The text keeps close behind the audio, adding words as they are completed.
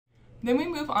Then we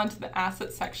move on to the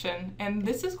asset section, and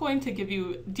this is going to give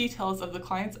you details of the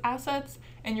client's assets,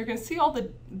 and you're going to see all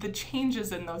the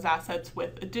changes in those assets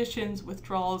with additions,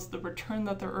 withdrawals, the return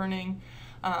that they're earning.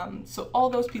 So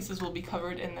all those pieces will be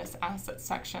covered in this asset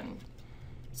section.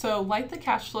 So like the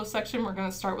cash flow section, we're going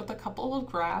to start with a couple of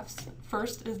graphs.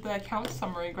 First is the account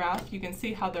summary graph. You can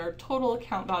see how their total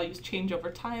account values change over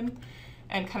time,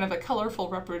 and kind of a colorful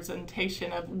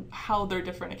representation of how their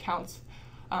different accounts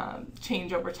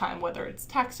change over time, whether it's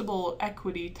taxable,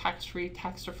 equity, tax-free,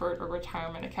 tax-deferred, or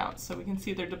retirement accounts. So we can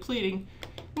see they're depleting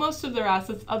most of their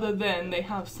assets, other than they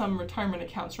have some retirement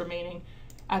accounts remaining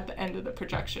at the end of the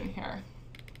projection here.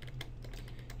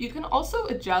 You can also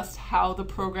adjust how the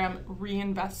program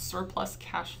reinvests surplus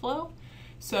cash flow.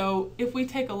 So if we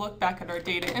take a look back at our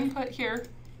data input here,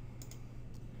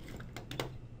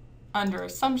 under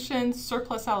assumptions,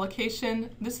 surplus allocation,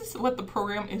 this is what the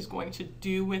program is going to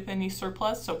do with any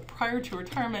surplus. So prior to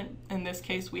retirement, in this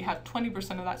case, we have 20%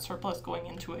 of that surplus going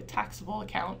into a taxable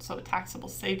account, so a taxable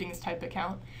savings type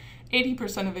account,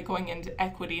 80% of it going into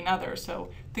equity and other, so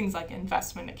things like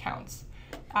investment accounts.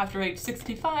 After age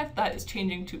 65, that is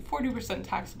changing to 40%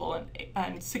 taxable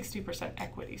and 60%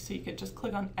 equity. So you could just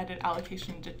click on Edit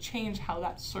Allocation to change how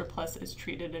that surplus is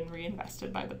treated and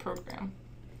reinvested by the program.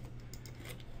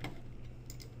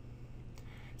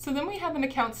 So then we have an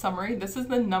account summary. This is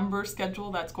the number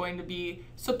schedule that's going to be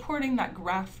supporting that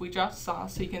graph we just saw.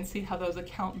 So you can see how those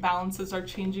account balances are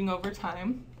changing over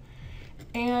time.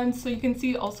 And so you can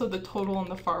see also the total on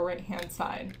the far right-hand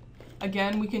side.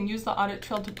 Again, we can use the audit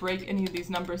trail to break any of these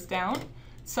numbers down.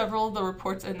 Several of the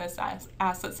reports in this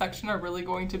asset section are really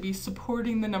going to be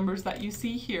supporting the numbers that you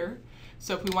see here.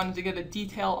 So if we wanted to get a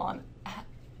detail on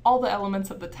all the elements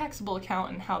of the taxable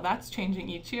account and how that's changing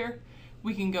each year,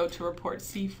 we can go to report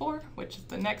C4, which is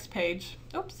the next page.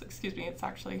 Oops, excuse me, it's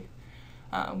actually,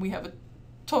 we have a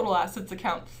total assets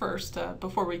account first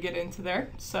before we get into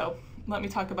there. So let me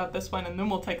talk about this one, and then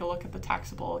we'll take a look at the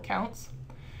taxable accounts.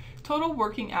 Total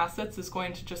working assets is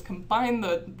going to just combine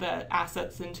the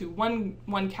assets into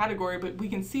one category, but we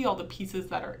can see all the pieces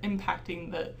that are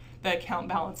impacting the account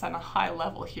balance on a high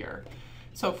level here.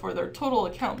 So for their total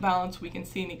account balance, we can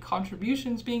see any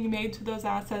contributions being made to those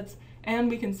assets,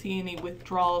 and we can see any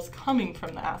withdrawals coming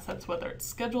from the assets, whether it's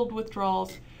scheduled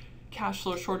withdrawals, cash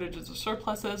flow shortages or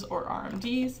surpluses, or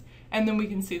RMDs, and then we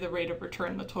can see the rate of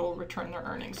return, the total return they're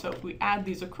earning. So if we add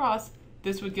these across,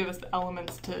 this would give us the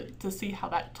elements to see how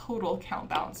that total account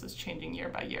balance is changing year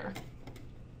by year.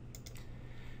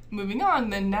 Moving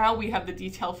on, then now we have the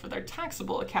detail for their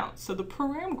taxable accounts. So the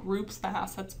program groups the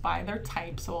assets by their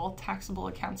type, so all taxable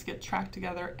accounts get tracked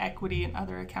together, equity and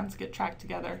other accounts get tracked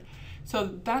together. So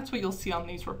that's what you'll see on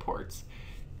these reports.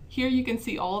 Here you can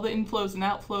see all the inflows and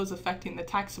outflows affecting the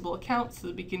taxable accounts, so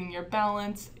the beginning year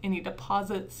balance, any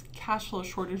deposits, cash flow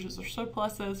shortages or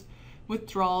surpluses,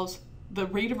 withdrawals, the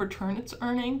rate of return it's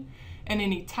earning, and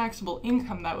any taxable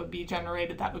income that would be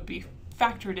generated that would be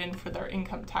factored in for their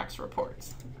income tax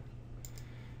reports.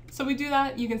 So we do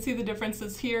that. You can see the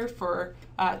differences here for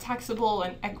taxable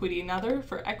and equity and other.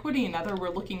 For equity and other, we're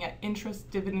looking at interest,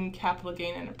 dividend, capital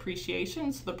gain, and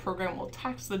appreciation. So the program will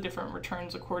tax the different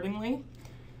returns accordingly.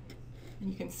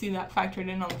 You can see that factored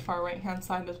in on the far right-hand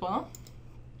side as well.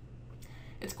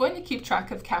 It's going to keep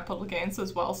track of capital gains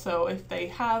as well. So if they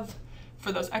have,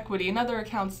 for those equity and other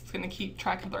accounts, it's going to keep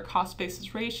track of their cost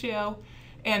basis ratio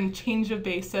and change of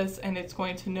basis, and it's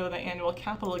going to know the annual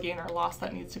capital gain or loss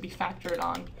that needs to be factored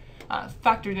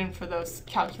in for those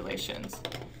calculations.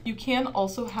 You can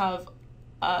also have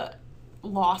a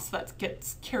loss that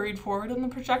gets carried forward in the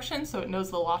projection, so it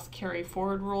knows the loss carry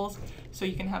forward rules, so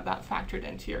you can have that factored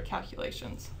into your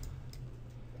calculations.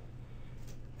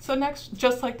 So next,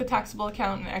 just like the taxable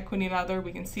account and equity and other,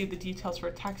 we can see the details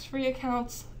for tax-free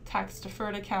accounts,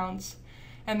 tax-deferred accounts,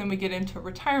 and then we get into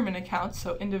retirement accounts.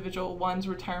 So individual one's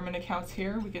retirement accounts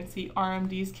here, we can see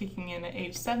RMDs kicking in at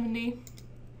age 70,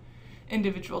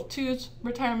 individual two's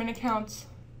retirement accounts,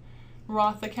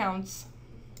 Roth accounts,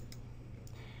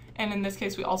 and in this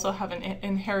case we also have an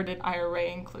inherited IRA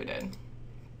included.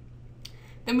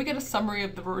 Then we get a summary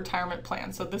of the retirement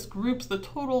plan. So this groups the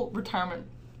total retirement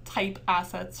type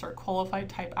assets or qualified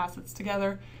type assets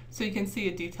together, so you can see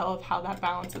a detail of how that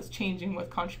balance is changing with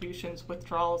contributions,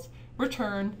 withdrawals,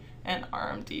 return, and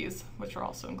RMDs, which are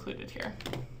also included here.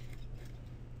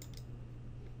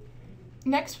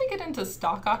 Next, we get into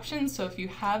stock options. So if you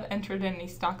have entered any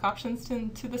stock options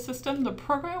into the system, the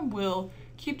program will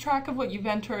keep track of what you've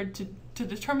entered to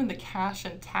determine the cash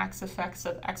and tax effects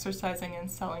of exercising and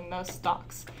selling those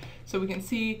stocks. So we can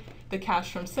see the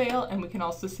cash from sale, and we can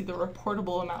also see the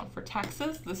reportable amount for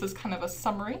taxes. This is kind of a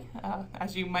summary,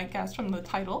 as you might guess from the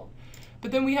title.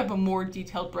 But then we have a more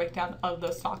detailed breakdown of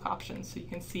those stock options, so you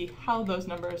can see how those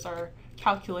numbers are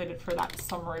calculated for that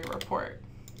summary report.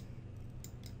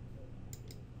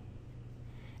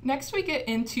 Next, we get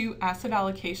into asset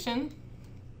allocation.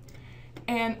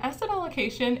 And asset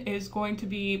allocation is going to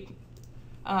be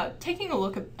taking a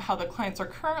look at how the clients are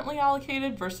currently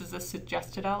allocated versus a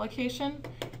suggested allocation.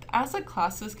 The asset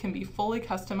classes can be fully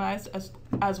customized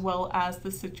as well as the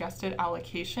suggested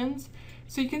allocations.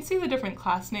 So you can see the different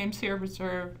class names here: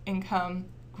 reserve, income,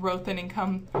 growth, and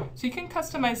income. So you can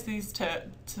customize these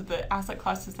to the asset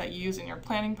classes that you use in your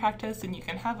planning practice, and you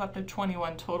can have up to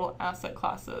 21 total asset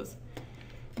classes.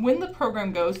 When the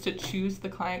program goes to choose the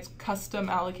client's custom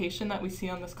allocation that we see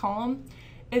on this column,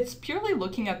 it's purely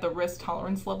looking at the risk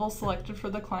tolerance level selected for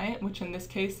the client, which in this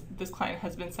case, this client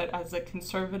has been set as a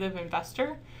conservative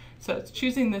investor. So it's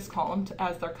choosing this column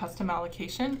as their custom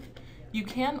allocation. You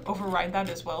can override that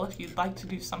as well if you'd like to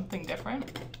do something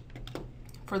different.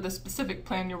 For the specific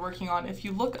plan you're working on, if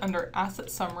you look under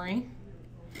Asset Summary,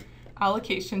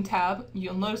 Allocation tab,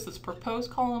 you'll notice this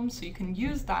proposed column, so you can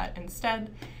use that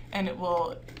instead, and it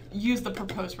will use the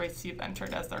proposed rates you've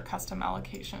entered as their custom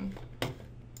allocation.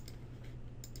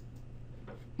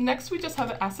 Next, we just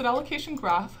have an asset allocation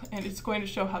graph, and it's going to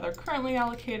show how they're currently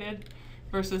allocated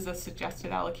versus a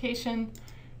suggested allocation.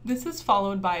 This is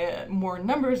followed by a more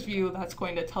numbers view that's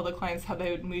going to tell the clients how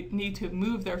they would need to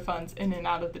move their funds in and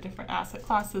out of the different asset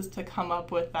classes to come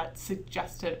up with that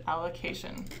suggested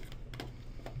allocation.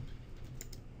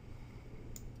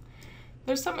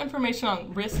 There's some information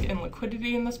on risk and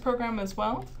liquidity in this program as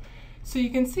well. So you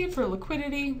can see for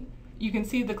liquidity, you can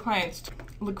see the client's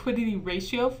liquidity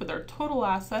ratio for their total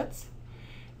assets,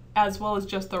 as well as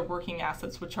just their working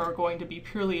assets, which are going to be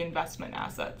purely investment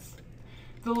assets.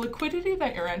 The liquidity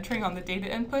that you're entering on the data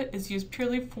input is used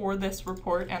purely for this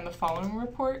report and the following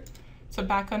report. So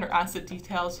back under asset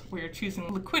details, where you're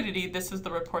choosing liquidity, this is the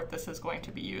report this is going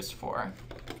to be used for.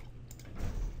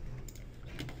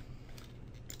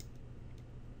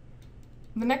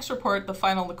 The next report, the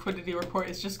final liquidity report,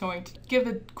 is just going to give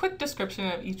a quick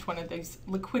description of each one of these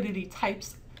liquidity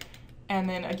types. And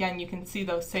then again, you can see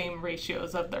those same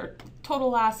ratios of their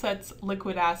total assets,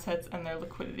 liquid assets, and their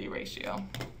liquidity ratio.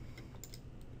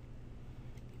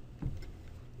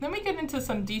 Then we get into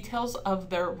some details of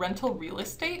their rental real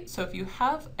estate. So if you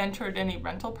have entered any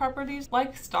rental properties,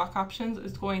 like stock options,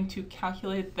 is going to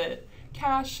calculate the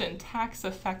cash and tax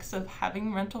effects of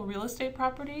having rental real estate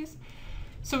properties.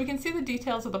 So we can see the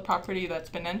details of the property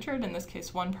that's been entered. In this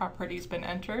case, one property's been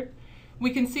entered. We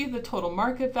can see the total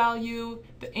market value,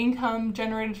 the income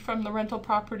generated from the rental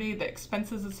property, the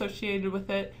expenses associated with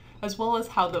it, as well as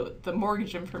how the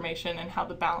mortgage information and how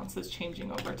the balance is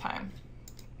changing over time.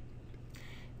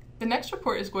 The next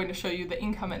report is going to show you the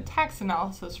income and tax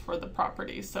analysis for the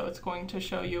properties. So it's going to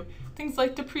show you things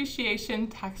like depreciation,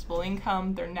 taxable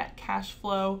income, their net cash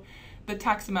flow, the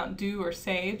tax amount due or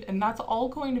saved, and that's all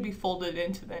going to be folded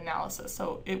into the analysis.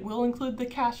 So it will include the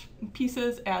cash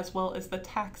pieces as well as the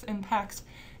tax impacts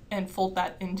and fold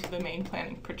that into the main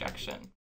planning projection.